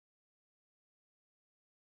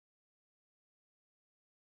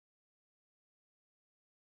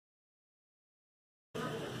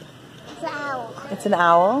It's an owl. It's an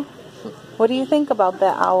owl? What do you think about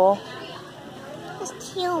that owl?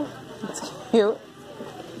 It's cute. It's cute.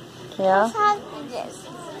 Yeah? How soft it is.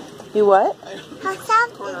 You what? How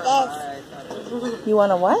soft it is. You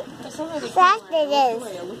want to what? How soft it is.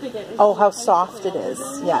 Oh, how soft it is.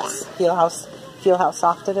 Yes. Feel how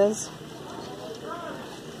soft it is?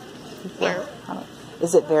 Yeah.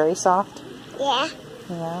 Is it very soft? Yeah.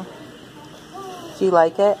 Yeah. Do you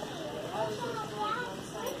like it?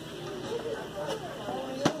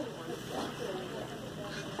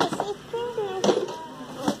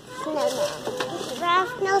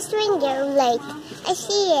 Rudolph's reindeer light. I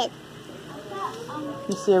see it.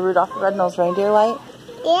 You see a Rudolph the Red-Nosed Reindeer light?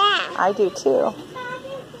 Yeah. I do too.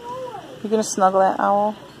 You gonna snuggle that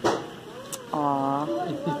owl? Aww.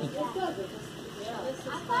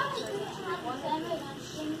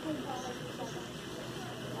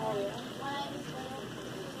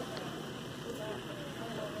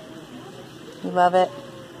 You love it?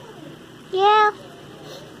 Yeah.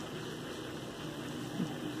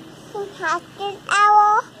 Can you have this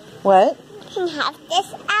owl? What? Can you have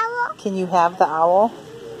this owl? Can you have the owl?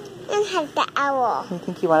 And have the owl. You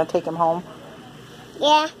think you want to take him home?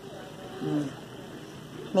 Yeah.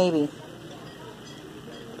 Maybe.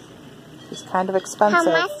 It's kind of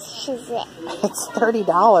expensive. How much is it? It's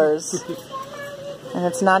 $30. And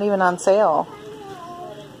it's not even on sale.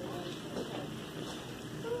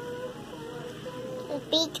 A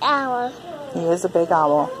big owl. He is a big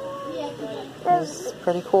owl. He's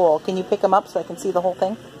pretty cool. Can you pick him up so I can see the whole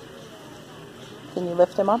thing? Can you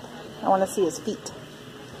lift him up? I want to see his feet.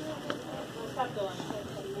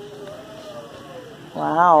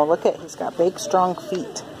 Wow, look at, he's got big, strong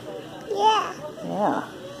feet. Yeah. Yeah.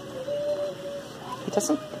 He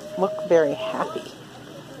doesn't look very happy.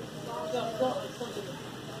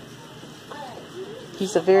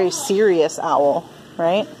 He's a very serious owl,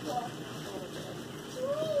 right?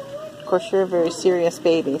 Of course, you're a very serious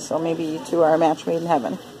baby, so maybe you two are a match made in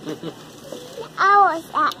heaven. The owl is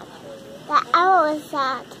sad. The owl is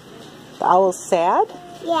sad. The owl's sad?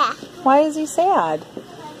 Yeah. Why is he sad?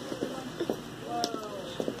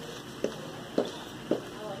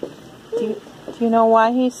 Do you know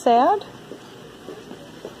why he's sad?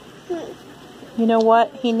 You know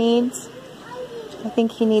what he needs? I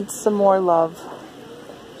think he needs some more love.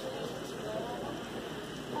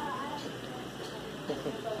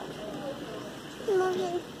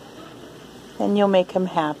 And you'll make him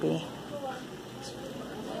happy.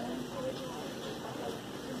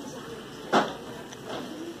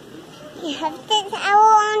 You have this owl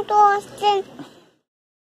on Dawson.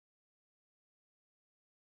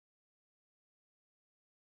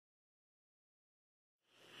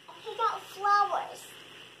 I pick out flowers.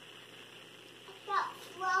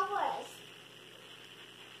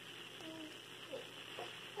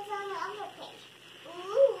 What's on the other page?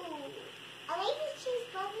 Ooh. I like to chase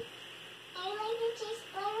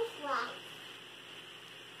butterflies.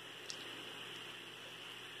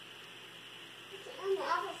 What's on the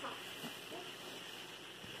other side?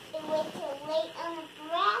 It went to lay on the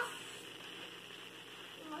grass.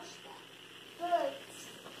 What's that? Birds.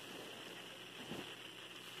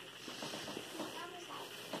 On the other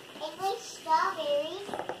side. It likes strawberries.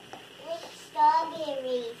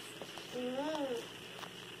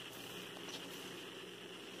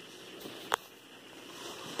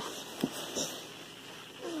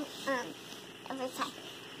 Other side.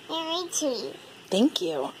 I read to you. Thank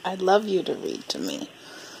you. I'd love you to read to me.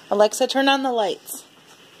 Alexa, turn on the lights.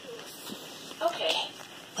 Okay.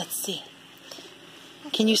 Let's see.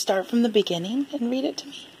 Can you start from the beginning and read it to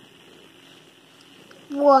me?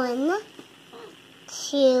 1,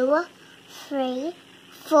 2, 3,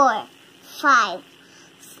 4, 5.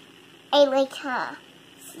 I like to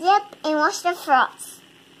zip and wash the frogs.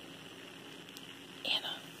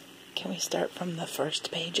 Anna, can we start from the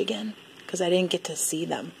first page again? Because I didn't get to see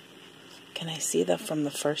them. Can I see them from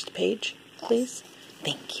the first page, please? Yes.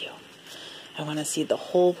 Thank you. I want to see the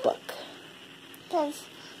whole book. Because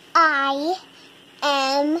I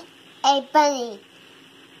am a bunny.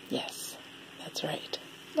 Yes, that's right.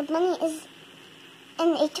 The bunny is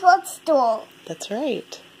in a toadstool. That's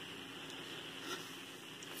right.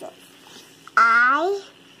 I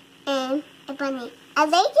am a bunny. I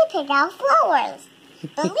like to pick out flowers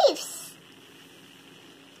and leaves.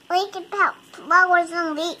 I like to pick out flowers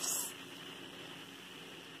and leaves.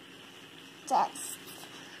 Just.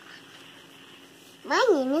 My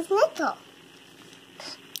name is Nickel.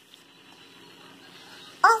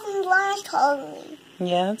 Often Lawrence told me.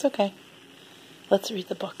 Yeah, that's okay. Let's read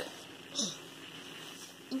the book.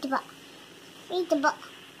 Read the book. Read the book.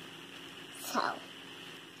 So,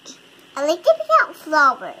 I like to pick out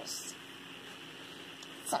flowers.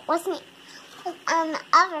 So wasn't it on the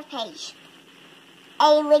other page?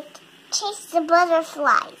 I would chase the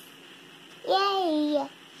butterflies. Yay!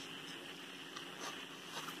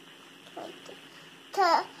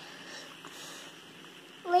 To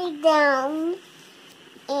lay down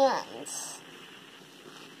and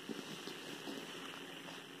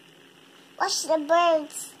watch the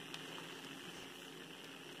birds.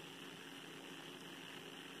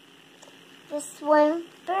 This one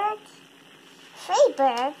bird, 3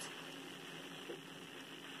 birds.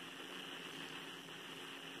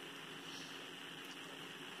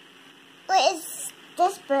 What is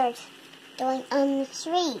this bird doing on the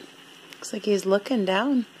tree? Looks like he's looking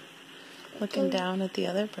down. Looking down at the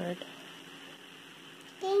other bird.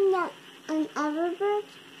 Getting that another bird?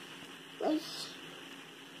 Like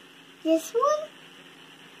this one?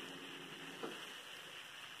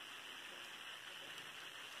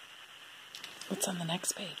 What's on the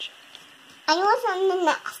next page? I was on the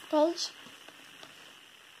next page.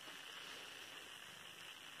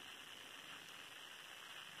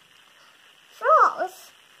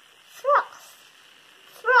 Frogs. Frogs.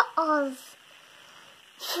 Frogs.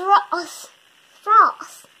 Frogs.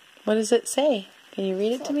 Frogs. What does it say? Can you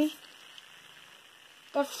read it to me?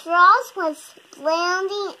 The frogs was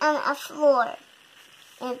landing on a floor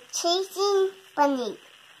and chasing bunny.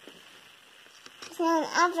 It's on the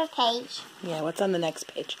other page. Yeah, what's on the next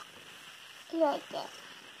page? Like this.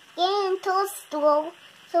 Get into a stool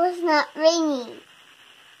so it's not raining.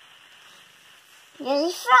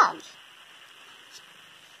 There's a frog.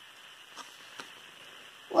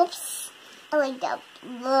 Whoops. I like that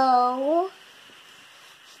blow.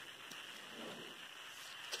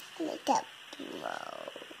 I like that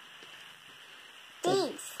blow.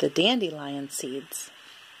 These. The dandelion seeds.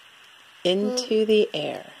 Into the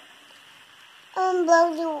air.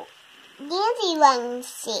 Blow the dandelion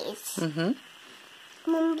seeds. Mm-hmm.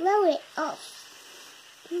 Blow it up.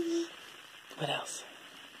 What else?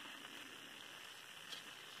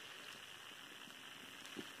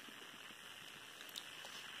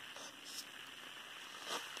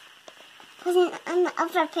 Put it on the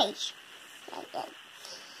other page. Like that.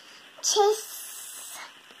 Chase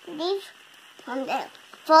leaf from the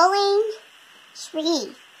falling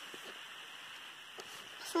tree.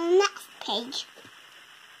 It's on the next page.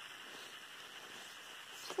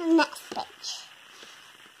 It's on the next page.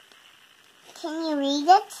 Can you read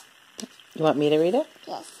it? You want me to read it?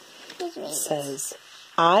 Yes, please read It it. says,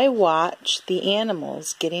 I watch the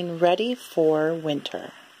animals getting ready for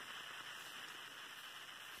winter.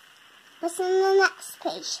 What's on the next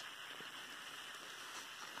page?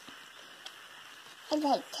 I'd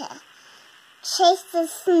like to chase the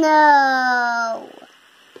snow.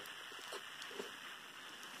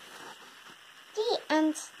 The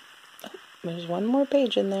end. There's one more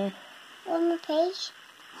page in there. One more page.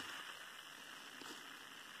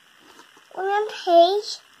 One more page.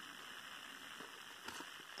 Is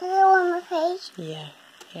there one more page? Yeah,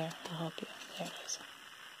 here, I'll help you. There it is.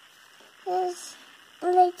 There's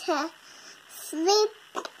I'd like to sleep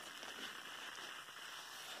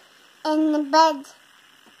in the bed.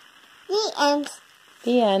 The end.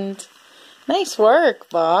 The end. Nice work,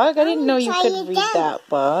 Bug. I didn't know you try could read again. that,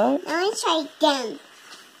 Bug. Now I try again.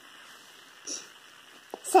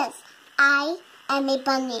 It says, I am a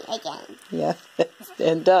bunny again. Yeah,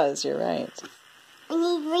 it does. You're right. I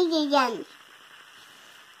need to read again.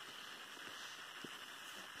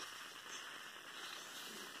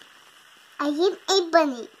 I am a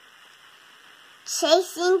bunny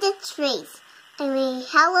chasing the trees. I'm a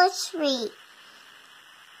hollow tree.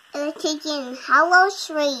 I'm taking a hollow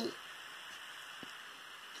tree.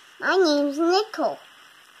 My name's Nickel.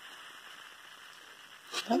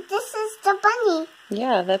 And this is the bunny.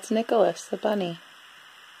 Yeah, that's Nicholas, the bunny.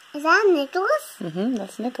 Is that Nicholas? Mm-hmm,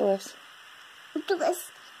 that's Nicholas.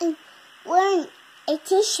 Nicholas is wearing a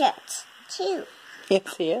t-shirt, too.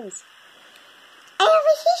 Yes, he is. I have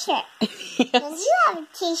a t-shirt. And Yes, you have a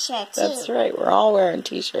t-shirt, too. that's right. We're all wearing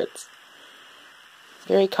t-shirts.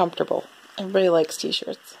 Very comfortable. Everybody likes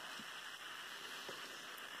t-shirts.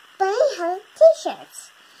 Bunny has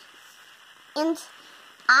t-shirts. And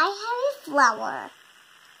I have a flower.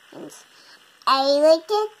 And I like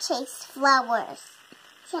to chase flowers.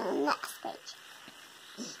 See on the next page.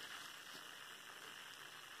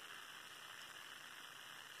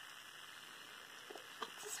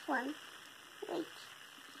 This one. Wait.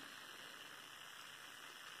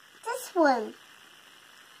 This one.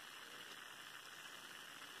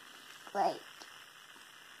 Great.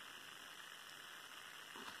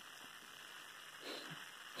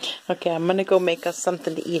 Okay, I'm going to go make us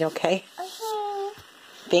something to eat, okay? Okay.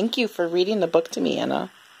 Thank you for reading the book to me, Anna.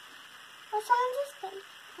 What's on this page?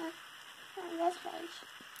 this page.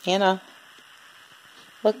 Anna.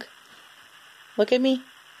 Look. Look at me.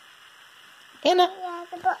 Anna. Yeah,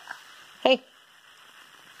 the book. Hey.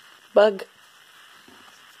 Bug.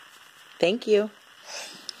 Thank you.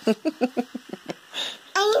 I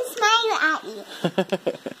smile at you.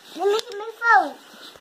 Let me get my phone.